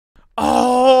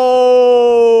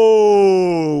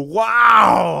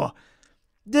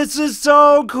This is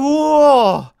so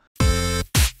cool!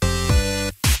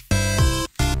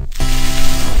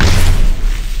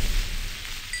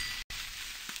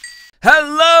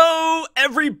 Hello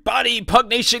everybody, Pug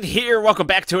Nation here. Welcome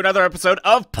back to another episode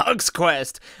of Pug's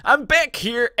Quest. I'm back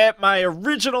here at my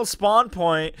original spawn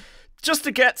point just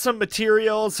to get some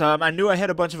materials. I knew I had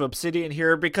a bunch of obsidian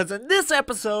here because in this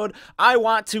episode I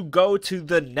want to go to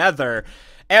the Nether.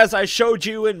 As I showed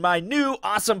you in my new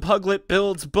Awesome Puglet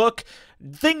Builds book,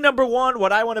 thing number one,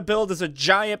 what I want to build is a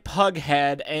giant pug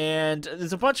head, and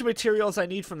there's a bunch of materials I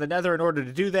need from the Nether in order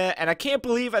to do that, and I can't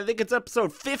believe I think it's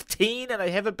episode 15 and I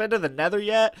haven't been to the Nether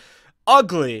yet.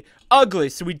 Ugly,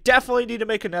 so we definitely need to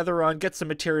make a Nether run, get some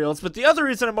materials. But the other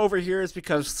reason I'm over here is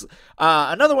because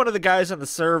another one of the guys on the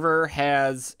server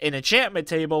has an enchantment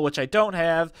table, which I don't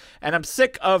have, and I'm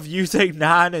sick of using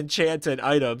non-enchanted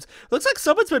items. Looks like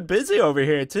someone's been busy over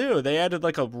here too. They added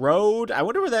like a road. I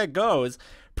wonder where that goes.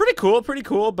 Pretty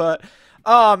cool, but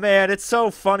oh man, it's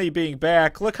so funny being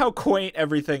back. Look how quaint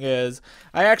everything is.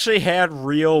 I actually had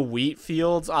real wheat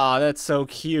fields. Aw, that's so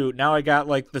cute. Now I got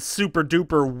like the super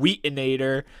duper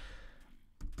wheatinator.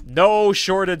 No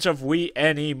shortage of wheat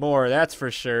anymore, that's for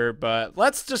sure. But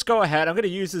let's just go ahead. I'm going to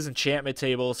use this enchantment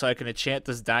table so I can enchant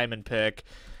this diamond pick.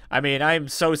 I mean, I'm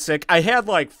so sick. I had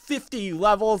like 50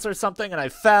 levels or something, and I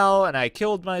fell, and I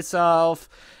killed myself.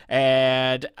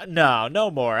 And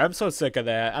no more. I'm so sick of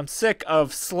that. I'm sick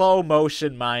of slow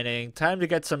motion mining. Time to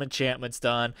get some enchantments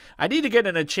done. I need to get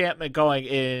an enchantment going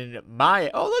in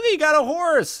my... Oh, look, you got a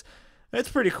horse. That's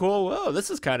pretty cool. Whoa, this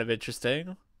is kind of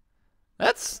interesting.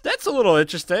 That's a little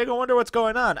interesting. I wonder what's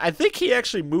going on. I think he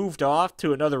actually moved off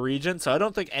to another region, so I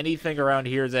don't think anything around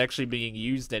here is actually being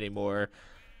used anymore.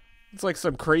 It's like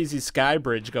some crazy sky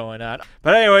bridge going on.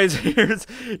 But anyways,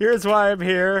 here's why I'm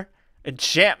here.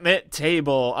 Enchantment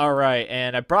table. Alright,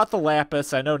 and I brought the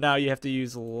lapis. I know now you have to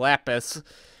use lapis,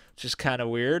 which is kind of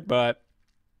weird, but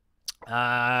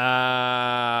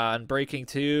Unbreaking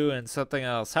 2 and something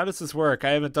else. How does this work?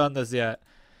 I haven't done this yet.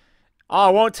 Oh,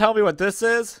 it won't tell me what this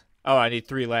is? Oh, I need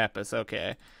 3 lapis.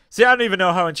 Okay. See, I don't even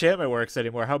know how enchantment works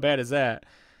anymore. How bad is that?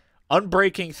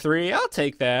 Unbreaking 3. I'll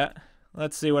take that.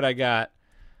 Let's see what I got.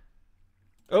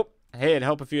 Oh, hey, it'd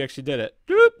help if you actually did it.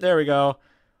 Doop, there we go.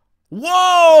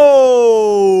 Whoa!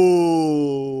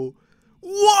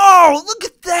 Whoa! Look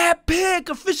at that pick!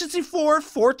 Efficiency 4,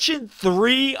 Fortune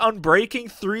 3,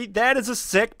 Unbreaking 3. That is a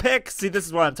sick pick. See, this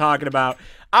is what I'm talking about.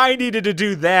 I needed to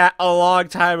do that a long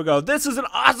time ago. This is an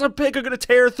awesome pick. I'm going to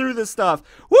tear through this stuff.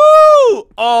 Woo!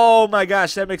 Oh my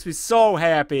gosh, that makes me so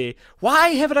happy. Why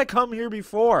haven't I come here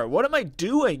before? What am I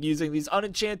doing using these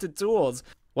unenchanted tools?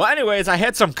 Well, anyways, I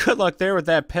had some good luck there with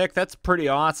that pick. That's pretty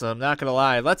awesome, not gonna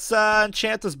lie. Let's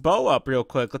enchant this bow up real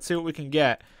quick. Let's see what we can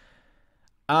get.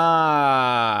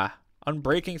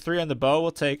 Unbreaking 3 on the bow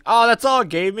we'll take. Oh, that's all it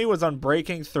gave me was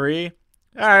Unbreaking 3.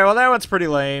 Alright, well, that one's pretty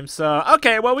lame. So,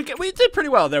 okay, well, we did pretty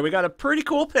well there. We got a pretty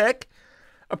cool pick.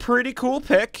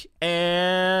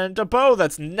 And a bow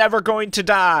that's never going to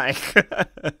die.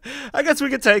 I guess we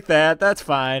could take that. That's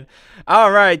fine.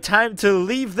 Alright, time to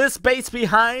leave this base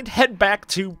behind, head back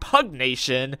to Pug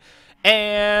Nation,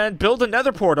 and build a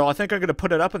nether portal. I think I'm going to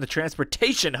put it up in the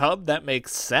transportation hub. That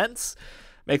makes sense.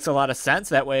 Makes a lot of sense.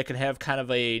 That way I can have kind of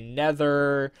a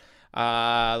nether...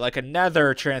 like a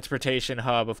nether transportation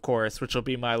hub, of course, which will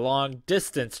be my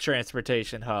long-distance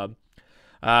transportation hub.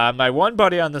 My one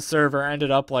buddy on the server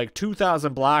ended up like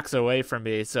 2,000 blocks away from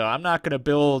me, so I'm not going to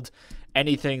build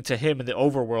anything to him in the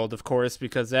overworld, of course,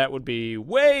 because that would be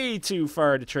way too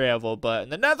far to travel. But in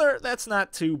the Nether, that's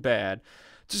not too bad.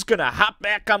 Just going to hop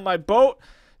back on my boat,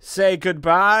 say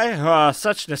goodbye. Oh,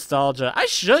 such nostalgia. I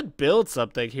should build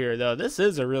something here, though. This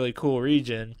is a really cool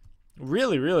region.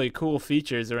 Really cool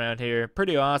features around here.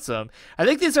 Pretty awesome. I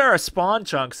think these are our spawn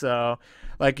chunks, though.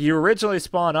 Like, you originally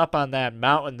spawn up on that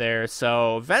mountain there,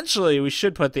 so eventually we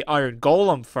should put the iron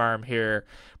golem farm here.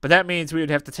 But that means we would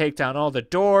have to take down all the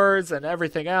doors and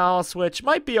everything else, which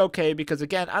might be okay because,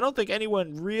 again, I don't think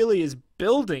anyone really is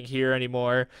building here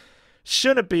anymore.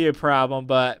 Shouldn't be a problem,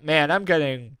 but, man, I'm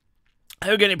getting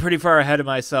pretty far ahead of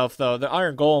myself, though. The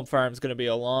iron golem farm is going to be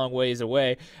a long ways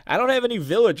away. I don't have any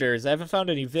villagers. I haven't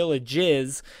found any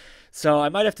villages, so I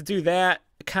might have to do that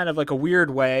kind of like a weird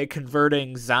way,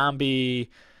 converting zombie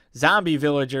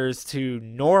villagers to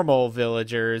normal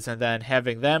villagers and then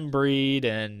having them breed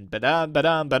and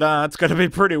it's gonna be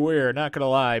pretty weird, not gonna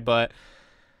lie. But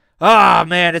oh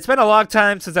man, it's been a long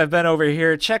time since I've been over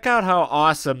here. Check out how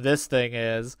awesome this thing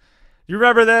is. You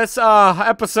remember this? Oh,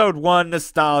 episode 1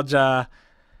 nostalgia.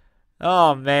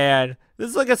 Oh man, this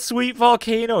is like a sweet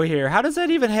volcano here. How does that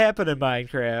even happen in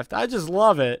Minecraft? I just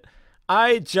love it.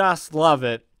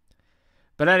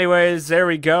 But anyways, there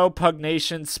we go. Pug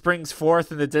Nation springs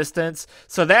forth in the distance.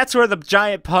 So that's where the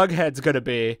giant pug head's going to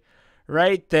be.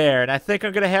 Right there. And I think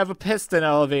I'm going to have a piston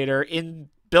elevator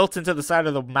built into the side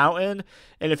of the mountain.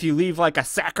 And if you leave like a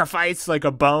sacrifice, like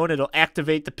a bone, it'll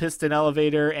activate the piston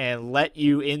elevator and let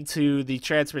you into the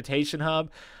transportation hub.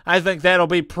 I think that'll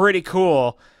be pretty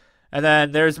cool. And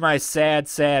then there's my sad,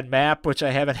 sad map, which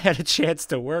I haven't had a chance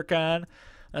to work on.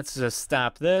 Let's just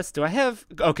stop this. Do I have...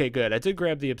 Okay, good. I did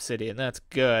grab the obsidian. That's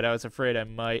good. I was afraid I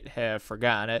might have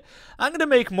forgotten it. I'm going to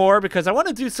make more because I want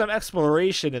to do some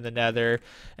exploration in the Nether.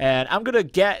 And I'm going to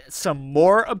get some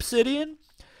more obsidian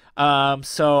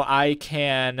so I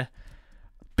can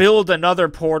build another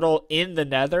portal in the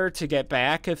Nether to get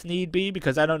back if need be,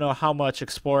 because I don't know how much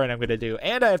exploring I'm going to do.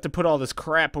 And I have to put all this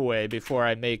crap away before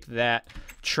I make that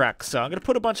trek. So I'm going to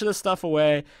put a bunch of this stuff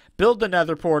away, build the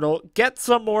Nether portal, get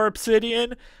some more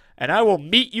obsidian, and I will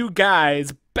meet you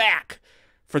guys back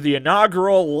for the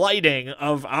inaugural lighting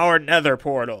of our Nether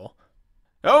portal.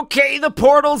 Okay, the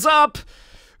portal's up!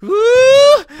 Woo!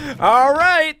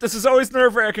 Alright, this is always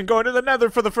nerve-wracking going to the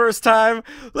Nether for the first time.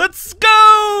 Let's go!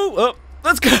 Oh,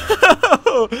 let's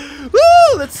go!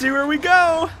 Woo! Let's see where we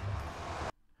go!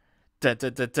 Da,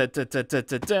 da, da, da, da, da,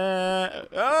 da, da.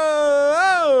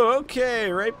 Oh,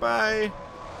 okay, right by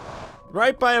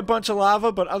a bunch of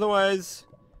lava, but otherwise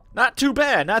not too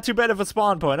bad of a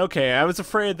spawn point. Okay, I was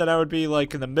afraid that I would be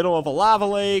like in the middle of a lava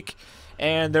lake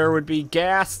and there would be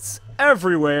ghasts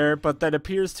everywhere, but that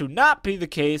appears to not be the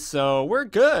case, so we're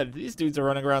good. These dudes are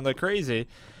running around like crazy.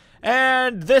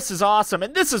 And this is awesome,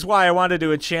 and this is why I wanted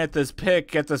to enchant this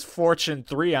pick, get this Fortune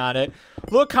 3 on it.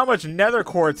 Look how much nether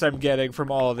quartz I'm getting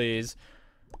from all of these.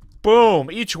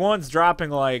 Boom! Each one's dropping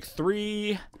like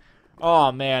 3.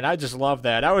 Oh man, I just love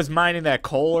that. I was mining that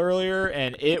coal earlier,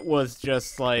 and it was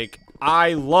just like,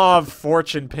 I love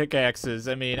Fortune pickaxes.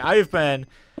 I mean, I've been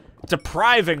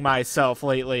depriving myself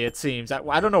lately, it seems.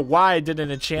 I don't know why I didn't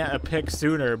enchant a pick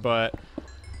sooner, but...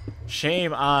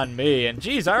 shame on me. And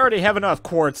geez, I already have enough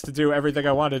quartz to do everything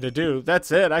I wanted to do.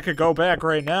 That's it. I could go back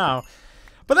right now.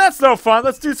 But that's no fun.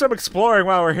 Let's do some exploring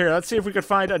while we're here. Let's see if we can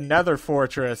find another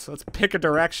fortress. Let's pick a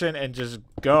direction and just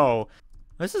go.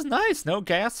 This is nice. No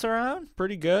ghast around.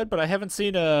 Pretty good. But I haven't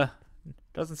seen a...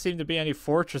 doesn't seem to be any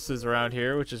fortresses around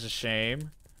here, which is a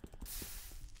shame.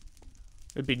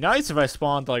 It'd be nice if I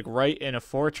spawned like right in a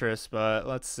fortress, but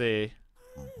let's see.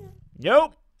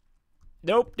 Nope.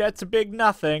 Nope, that's a big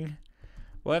nothing.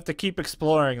 We'll have to keep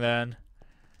exploring then.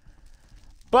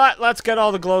 But let's get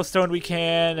all the glowstone we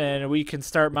can, and we can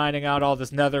start mining out all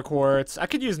this nether quartz. I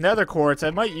could use nether quartz.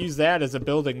 I might use that as a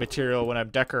building material when I'm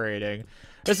decorating.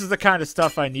 This is the kind of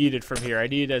stuff I needed from here. I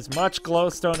need as much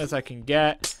glowstone as I can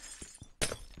get,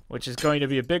 which is going to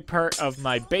be a big part of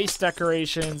my base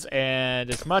decorations,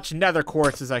 and as much nether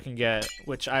quartz as I can get,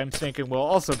 which I'm thinking will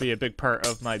also be a big part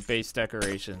of my base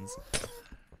decorations.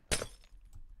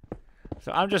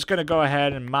 So I'm just going to go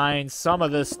ahead and mine some of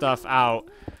this stuff out.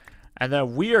 And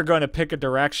then we are going to pick a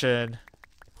direction.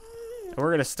 And we're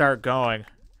going to start going.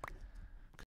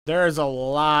 There's a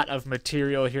lot of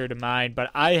material here to mine. But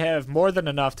I have more than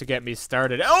enough to get me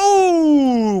started.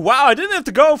 Oh! Wow, I didn't have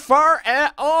to go far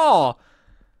at all.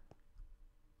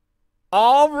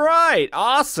 Alright,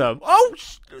 awesome. Oh,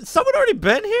 someone already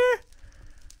been here?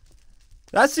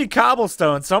 I see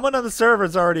cobblestone. Someone on the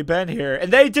server's already been here.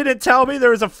 And they didn't tell me there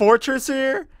was a fortress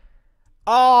here?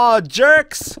 Oh,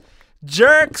 jerks.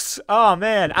 Jerks. Oh,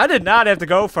 man. I did not have to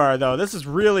go far, though. This is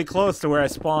really close to where I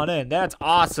spawn in. That's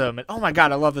awesome. And oh, my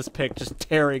God, I love this pick just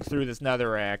tearing through this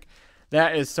netherrack.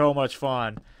 That is so much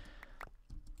fun.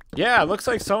 Yeah, it looks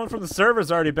like someone from the server's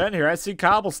already been here. I see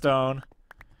cobblestone.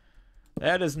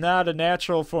 That is not a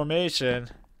natural formation.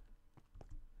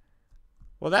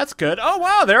 Well, that's good. Oh,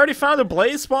 wow, they already found a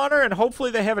blaze spawner, and hopefully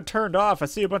they have it turned off. I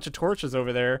see a bunch of torches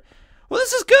over there. Well,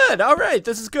 this is good. All right,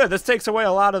 this is good. This takes away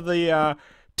a lot of the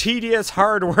tedious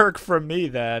hard work from me,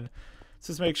 then. Let's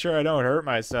just make sure I don't hurt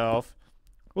myself.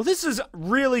 Well, this is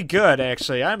really good,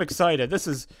 actually. I'm excited. This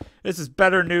is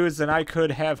better news than I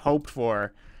could have hoped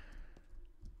for.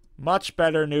 Much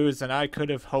better news than I could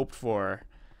have hoped for.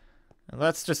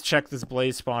 Let's just check this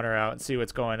blaze spawner out and see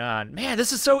what's going on. Man,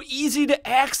 this is so easy to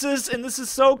access, and this is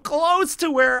so close to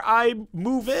where I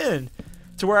move in.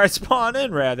 To where I spawn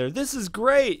in, rather. This is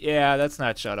great. Yeah, that's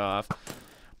not shut off.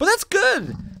 But that's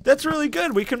good. That's really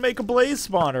good. We can make a blaze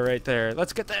spawner right there.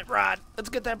 Let's get that rod. Let's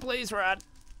get that blaze rod.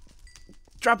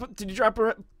 Drop it. Did you drop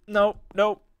a... No,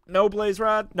 nope. No blaze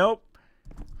rod. Nope.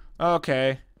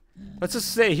 Okay. Let's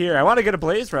just stay here. I want to get a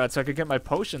blaze rod so I can get my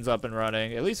potions up and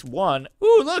running. At least one.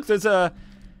 Ooh, look, there's a...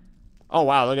 Oh,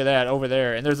 wow, look at that over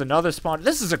there. And there's another spawn.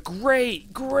 This is a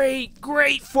great, great,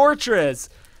 great fortress.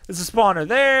 There's a spawner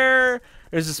there.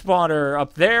 There's a spawner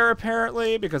up there,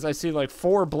 apparently, because I see like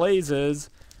 4 blazes.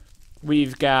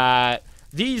 We've got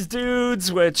these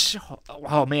dudes, which...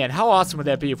 Oh, man, how awesome would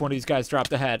that be if one of these guys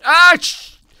dropped a head? Ah!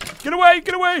 Shh! Get away!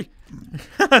 Get away!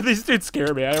 These dudes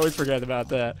scare me. I always forget about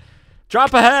that.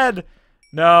 Drop a head!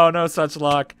 No, no such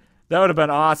luck. That would have been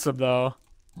awesome, though.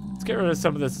 Let's get rid of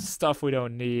some of this stuff we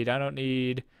don't need. I don't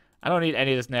need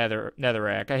any of this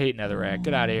netherrack. I hate netherrack.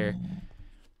 Get out of here.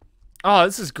 Oh,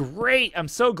 this is great. I'm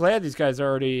so glad these guys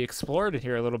already explored in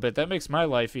here a little bit. That makes my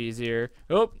life easier.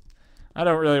 Oh, I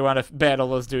don't really want to battle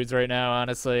those dudes right now,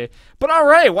 honestly. But all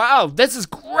right, wow, this is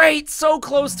great. So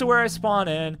close to where I spawn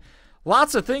in.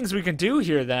 Lots of things we can do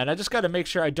here then. I just got to make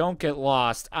sure I don't get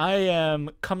lost. I am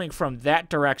coming from that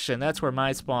direction. That's where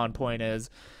my spawn point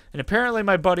is. And apparently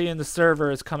my buddy in the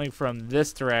server is coming from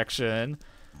this direction.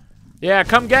 Yeah,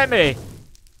 come get me.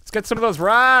 Let's get some of those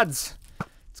rods.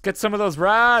 Get some of those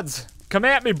rods. Come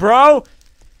at me, bro.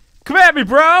 Come at me,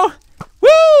 bro.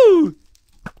 Woo!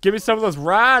 Give me some of those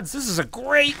rods. This is a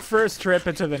great first trip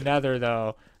into the Nether,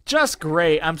 though. Just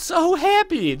great. I'm so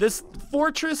happy. This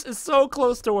fortress is so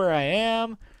close to where I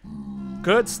am.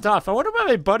 Good stuff. I wonder where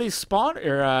my buddy's spawn,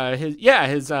 or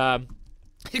his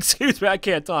excuse me, I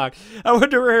can't talk. I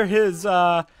wonder where his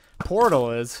portal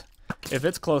is. If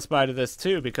it's close by to this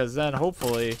too, because then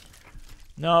hopefully.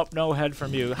 Nope, no head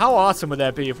from you. How awesome would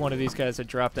that be if one of these guys had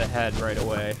dropped a head right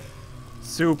away?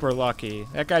 Super lucky.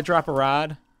 That guy drop a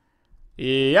rod?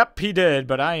 Yep, he did,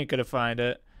 but I ain't gonna find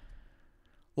it.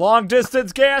 Long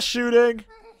distance gas shooting.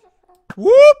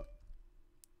 Whoop!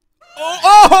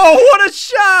 Oh, what a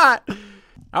shot!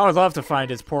 I would love to find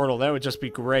his portal. That would just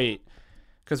be great.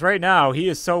 Because right now, he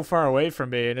is so far away from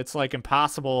me, and it's like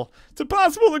impossible. It's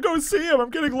impossible to go see him.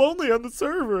 I'm getting lonely on the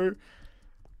server.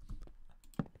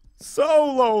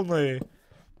 So lonely.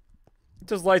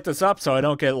 Just light this up so I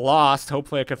don't get lost.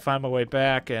 Hopefully I can find my way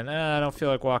back. And I don't feel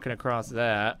like walking across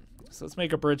that. So let's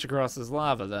make a bridge across this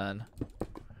lava then.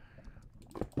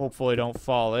 Hopefully don't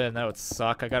fall in. That would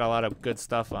suck. I got a lot of good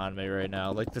stuff on me right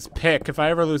now. Like this pick. If I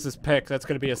ever lose this pick, that's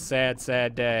going to be a sad,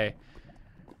 sad day.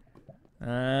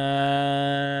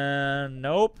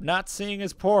 Nope. Not seeing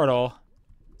his portal.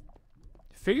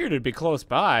 Figured it'd be close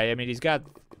by. I mean, he's got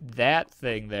that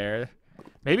thing there.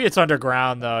 Maybe it's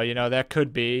underground, though. You know, that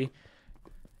could be.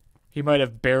 He might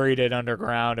have buried it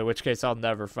underground, in which case I'll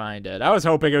never find it. I was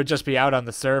hoping it would just be out on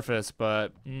the surface,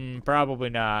 but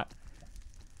probably not.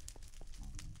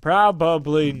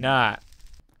 Probably not.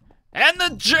 And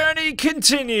the journey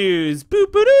continues.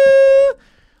 Boop-a-doo!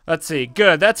 Let's see.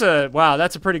 Good. That's a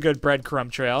pretty good breadcrumb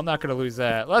trail. I'm not going to lose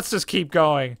that. Let's just keep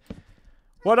going.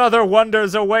 What other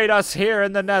wonders await us here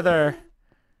in the Nether?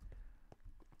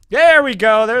 There we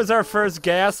go. There's our first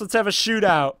gas. Let's have a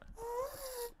shootout.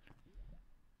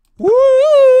 Woo!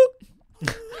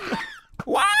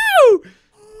 Wow!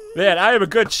 Man, I am a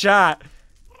good shot.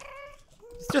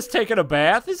 He's just taking a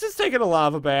bath. He's just taking a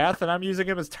lava bath, and I'm using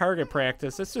him as target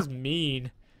practice. That's just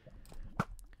mean.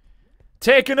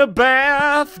 Taking a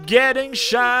bath, getting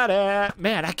shot at.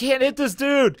 Man, I can't hit this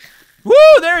dude. Woo!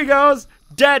 There he goes.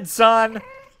 Dead, son.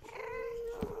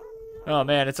 Oh,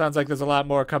 man, it sounds like there's a lot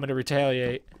more coming to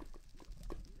retaliate.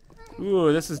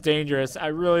 Ooh, this is dangerous. I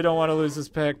really don't want to lose this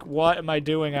pick. What am I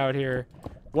doing out here?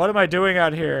 What am I doing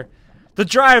out here? The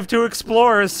drive to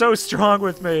explore is so strong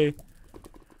with me.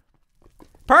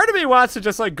 Part of me wants to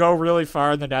just, like, go really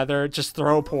far in the Nether, just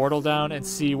throw a portal down and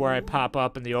see where I pop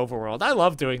up in the overworld. I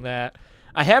love doing that.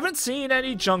 I haven't seen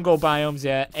any jungle biomes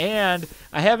yet, and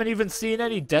I haven't even seen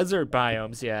any desert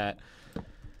biomes yet.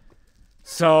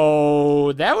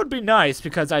 So that would be nice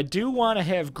because I do want to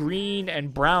have green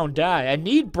and brown dye. I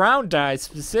need brown dye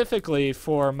specifically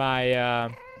for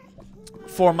my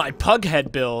pug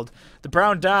head build. The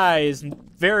brown dye is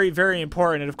very, very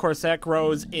important, and of course that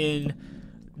grows in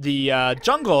the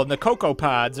jungle, in the cocoa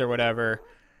pods or whatever.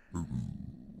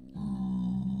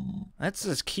 Let's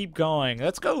just keep going.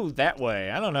 Let's go that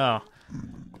way. I don't know.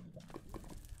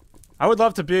 I would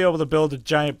love to be able to build a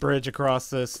giant bridge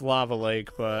across this lava lake,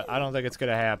 but I don't think it's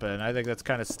going to happen. I think that's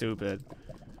kind of stupid.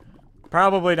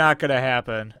 Probably not going to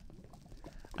happen.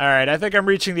 Alright, I think I'm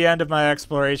reaching the end of my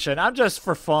exploration. I'm just,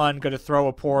 for fun, going to throw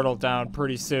a portal down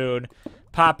pretty soon,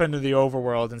 pop into the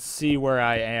overworld, and see where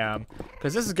I am.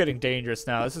 Because this is getting dangerous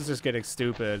now. This is just getting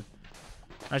stupid.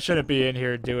 I shouldn't be in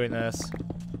here doing this.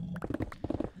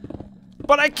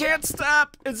 But I can't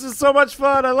stop! It's just so much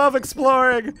fun! I love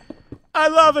exploring! I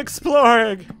love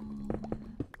exploring!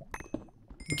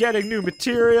 Getting new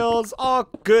materials, all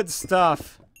good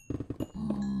stuff.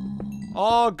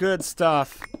 All good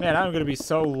stuff. Man, I'm gonna be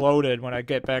so loaded when I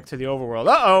get back to the overworld.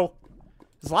 Uh-oh!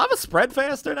 Does lava spread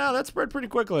faster now? That spread pretty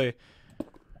quickly.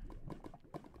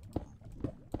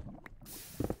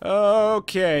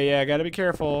 Okay, yeah, gotta be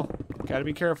careful. Gotta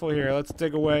be careful here. Let's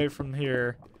dig away from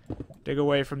here. Dig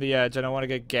away from the edge. I don't want to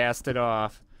get gassed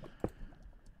off.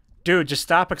 Dude, just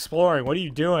stop exploring. What are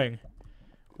you doing?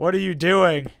 What are you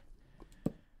doing?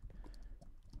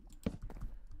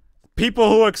 People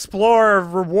who explore are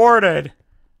rewarded.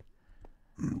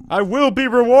 I will be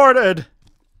rewarded.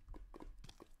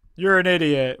 You're an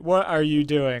idiot. What are you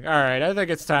doing? Alright, I think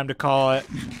it's time to call it.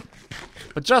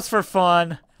 But just for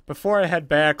fun, before I head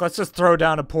back, let's just throw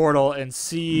down a portal and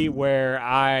see where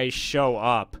I show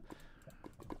up.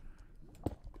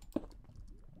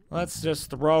 Let's just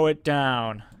throw it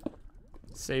down.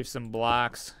 Save some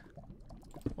blocks.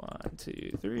 1,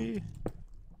 2, 3.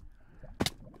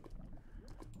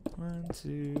 1,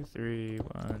 2, 3,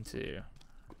 1, 2.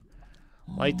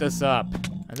 Light this up.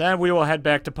 And then we will head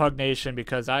back to Pug Nation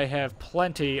because I have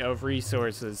plenty of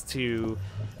resources to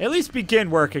at least begin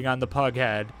working on the Pug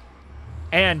head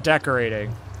and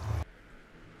decorating.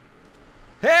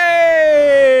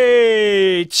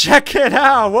 Hey! Check it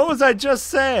out! What was I just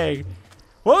saying?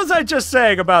 What was I just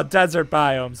saying about desert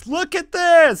biomes? Look at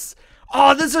this!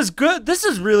 Oh, this is good. This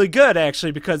is really good,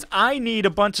 actually, because I need a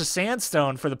bunch of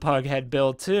sandstone for the Pug head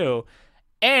build, too.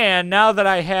 And now that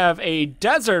I have a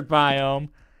desert biome,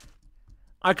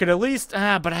 I could at least...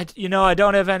 but I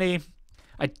don't have any...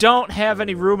 I don't have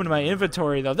any room in my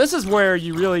inventory, though. This is where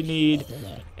you really need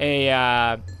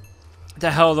a... the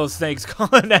hell are those things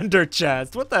called? An ender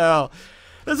chest. What the hell?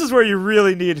 This is where you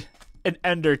really need an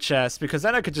ender chest, because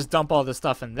then I could just dump all this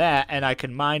stuff in that, and I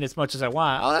can mine as much as I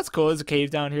want. Oh, that's cool. There's a cave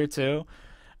down here, too.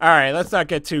 Alright, let's not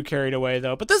get too carried away,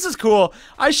 though. But this is cool.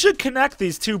 I should connect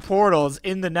these two portals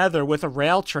in the Nether with a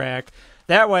rail track.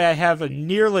 That way I have a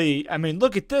nearly... I mean,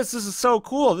 look at this. This is so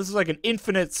cool. This is like an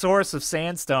infinite source of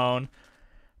sandstone.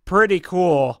 Pretty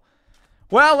cool.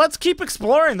 Well, let's keep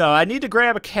exploring, though. I need to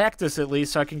grab a cactus, at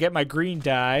least, so I can get my green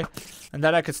dye. And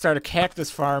then I could start a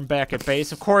cactus farm back at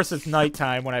base. Of course, it's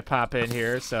nighttime when I pop in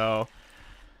here, so...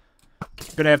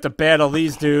 Gonna have to battle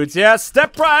these dudes. Yeah,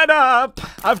 step right up!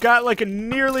 I've got like a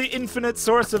nearly infinite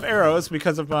source of arrows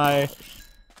because of my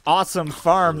awesome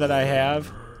farm that I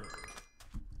have.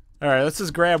 Alright, let's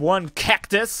just grab one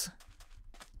cactus.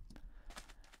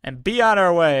 And be on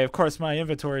our way. Of course, my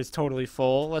inventory is totally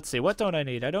full. Let's see, what don't I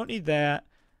need? I don't need that.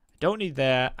 I don't need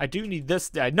that. I do need this.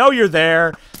 I know you're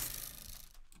there!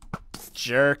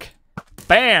 Jerk.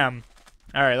 Bam!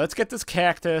 Alright, let's get this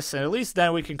cactus, and at least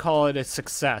then we can call it a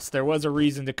success. There was a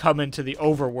reason to come into the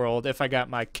overworld if I got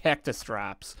my cactus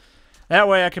drops. That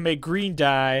way I can make green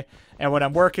dye, and when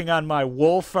I'm working on my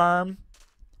wool farm,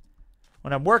 I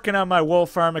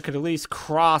could at least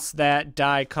cross that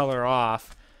dye color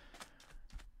off.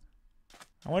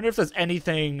 I wonder if there's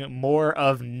anything more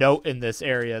of note in this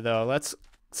area, though. Let's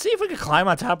see if we can climb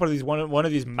on top of these one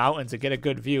of these mountains and get a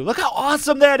good view. Look how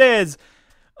awesome that is!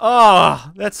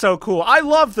 Oh, that's so cool. I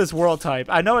love this world type.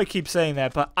 I know I keep saying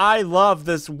that, but I love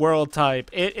this world type.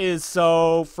 It is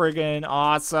so friggin'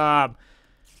 awesome.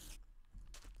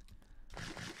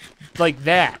 Like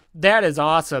that. That is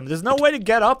awesome. There's no way to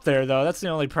get up there, though. That's the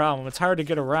only problem. It's hard to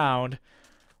get around.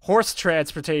 Horse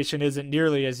transportation isn't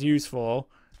nearly as useful.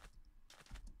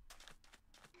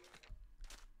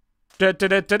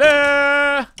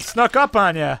 Da-da-da-da-da! Snuck up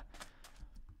on ya.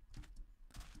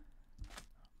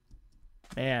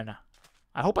 Man,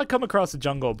 I hope I come across a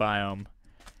jungle biome.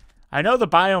 I know the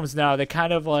biomes now, they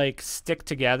kind of like stick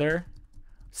together.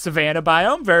 Savanna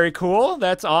biome, very cool.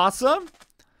 That's awesome.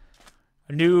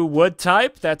 A new wood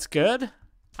type, that's good.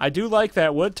 I do like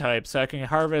that wood type, so I can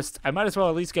harvest. I might as well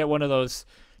at least get one of those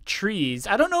trees.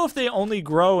 I don't know if they only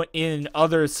grow in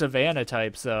other savanna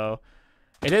types, though.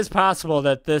 It is possible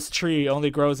that this tree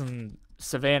only grows in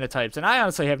savanna types, and I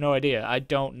honestly have no idea. I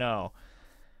don't know.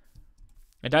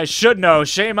 And I should know.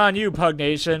 Shame on you, Pug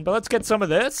Nation. But let's get some of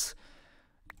this.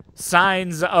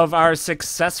 Signs of our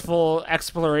successful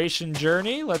exploration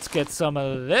journey. Let's get some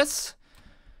of this.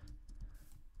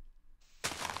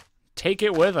 Take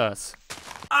it with us.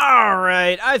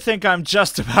 Alright, I think I'm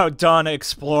just about done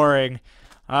exploring.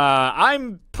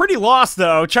 I'm pretty lost,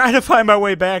 though, trying to find my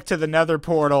way back to the Nether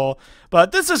portal.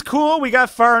 But this is cool. We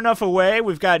got far enough away.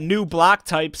 We've got new block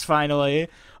types, finally.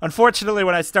 Unfortunately,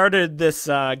 when I started this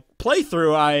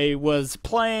playthrough, I was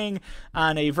playing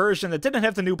on a version that didn't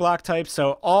have the new block types,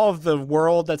 so all of the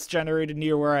world that's generated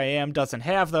near where I am doesn't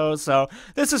have those, so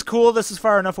this is cool. This is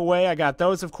far enough away. I got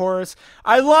those, of course.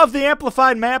 I love the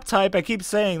amplified map type. I keep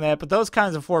saying that, but those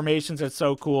kinds of formations are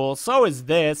so cool. So is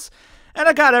this. And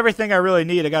I got everything I really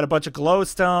need. I got a bunch of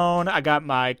glowstone. I got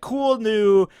my cool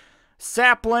new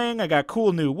sapling, I got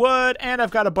cool new wood, and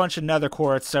I've got a bunch of nether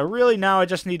quartz. So really now I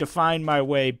just need to find my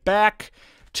way back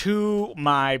to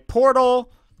my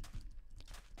portal.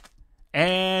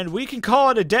 And we can call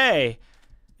it a day.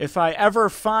 If I ever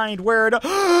find where it...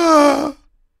 Oh!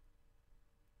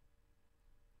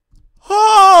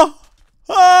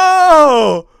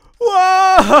 Oh!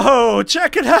 Whoa!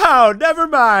 Check it out! Never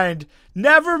mind.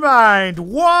 Never mind.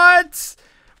 What?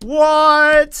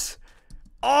 What?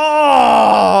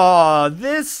 Oh!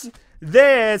 This.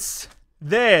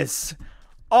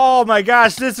 Oh my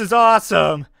gosh, this is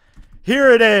awesome.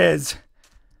 Here it is.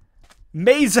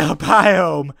 Mesa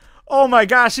biome. Oh my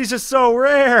gosh, these are so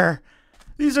rare.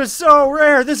 These are so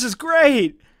rare. This is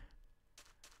great.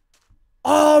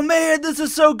 Oh man, this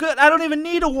is so good. I don't even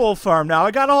need a wool farm now.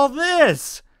 I got all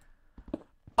this.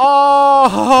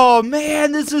 Oh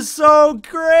man, this is so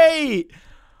great.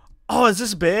 Oh, is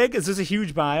this big? Is this a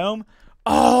huge biome?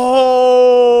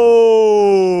 Oh,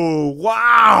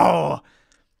 wow.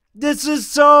 This is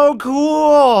so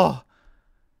cool.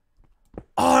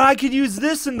 Oh, I could use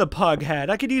this in the pug head.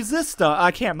 I could use this stuff.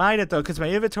 I can't mine it, though, because my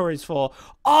inventory's full.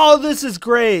 Oh, this is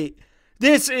great.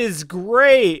 This is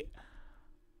great.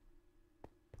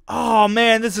 Oh,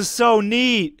 man, this is so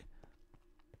neat.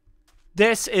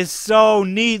 This is so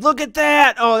neat. Look at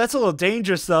that. Oh, that's a little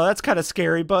dangerous, though. That's kind of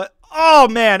scary, but... Oh,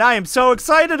 man, I am so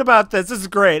excited about this. This is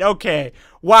great. Okay.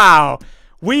 Wow.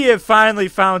 We have finally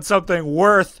found something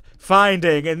worth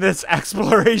finding in this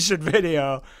exploration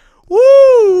video.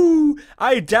 Woo!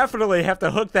 I definitely have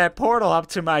to hook that portal up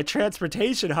to my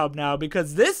transportation hub now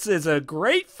because this is a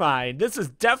great find. This is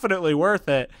definitely worth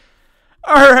it.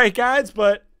 Alright, guys,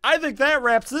 but I think that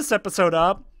wraps this episode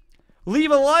up.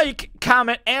 Leave a like,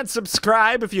 comment, and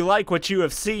subscribe if you like what you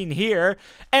have seen here.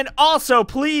 And also,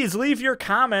 please leave your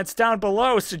comments down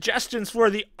below, suggestions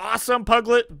for the awesome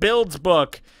Puglet Builds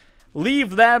book.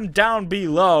 Leave them down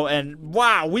below, and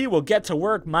wow, we will get to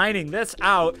work mining this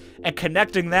out and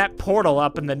connecting that portal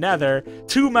up in the Nether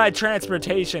to my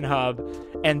transportation hub.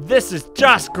 And this is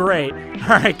just great.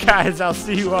 Alright guys, I'll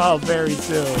see you all very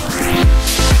soon.